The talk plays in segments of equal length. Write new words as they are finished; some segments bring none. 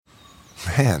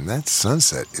Man, that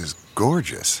sunset is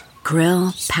gorgeous.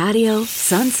 Grill, patio,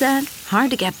 sunset.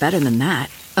 Hard to get better than that.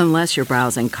 Unless you're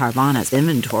browsing Carvana's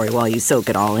inventory while you soak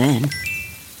it all in.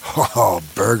 Oh,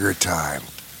 burger time.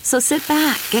 So sit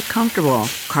back, get comfortable.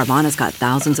 Carvana's got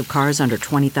thousands of cars under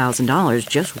 $20,000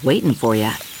 just waiting for you.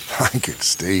 I could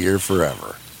stay here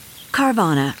forever.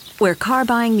 Carvana, where car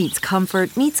buying meets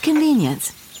comfort meets convenience.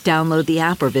 Download the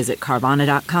app or visit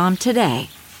Carvana.com today.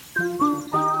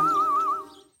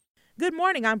 Good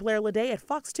morning, I'm Blair Leday at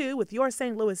Fox 2 with your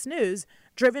St. Louis news,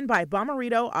 driven by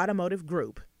Bomarito Automotive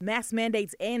Group. Mask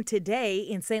mandates end today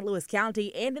in St. Louis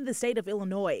County and in the state of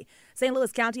Illinois. St.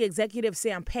 Louis County Executive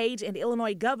Sam Page and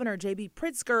Illinois Governor J.B.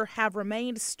 Pritzker have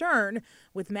remained stern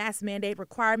with mask mandate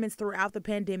requirements throughout the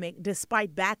pandemic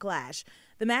despite backlash.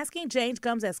 The masking change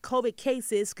comes as COVID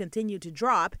cases continue to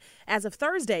drop. As of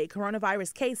Thursday,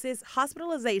 coronavirus cases,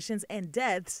 hospitalizations, and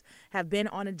deaths have been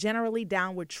on a generally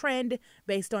downward trend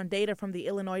based on data from the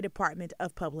Illinois Department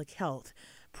of Public Health.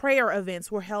 Prayer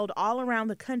events were held all around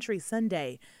the country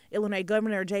Sunday. Illinois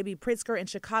Governor J.B. Pritzker and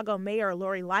Chicago Mayor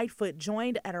Lori Lightfoot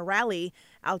joined at a rally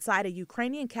outside a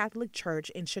Ukrainian Catholic church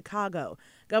in Chicago.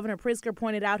 Governor Pritzker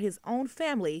pointed out his own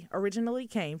family originally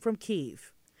came from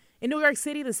Kyiv. In New York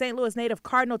City, the St. Louis native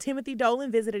Cardinal Timothy Dolan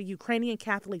visited a Ukrainian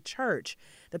Catholic church.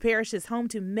 The parish is home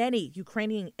to many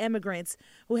Ukrainian immigrants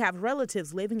who have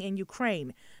relatives living in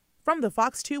Ukraine. From the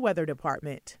Fox 2 Weather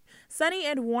Department. Sunny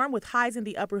and warm with highs in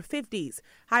the upper 50s.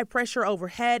 High pressure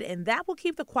overhead, and that will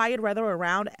keep the quiet weather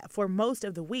around for most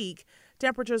of the week.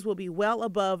 Temperatures will be well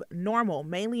above normal,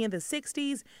 mainly in the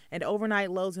 60s and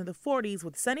overnight lows in the 40s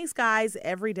with sunny skies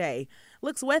every day.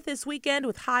 Looks wet this weekend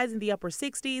with highs in the upper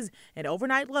 60s and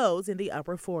overnight lows in the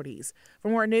upper 40s. For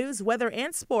more news, weather,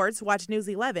 and sports, watch News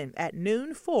 11 at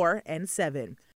noon, 4, and 7.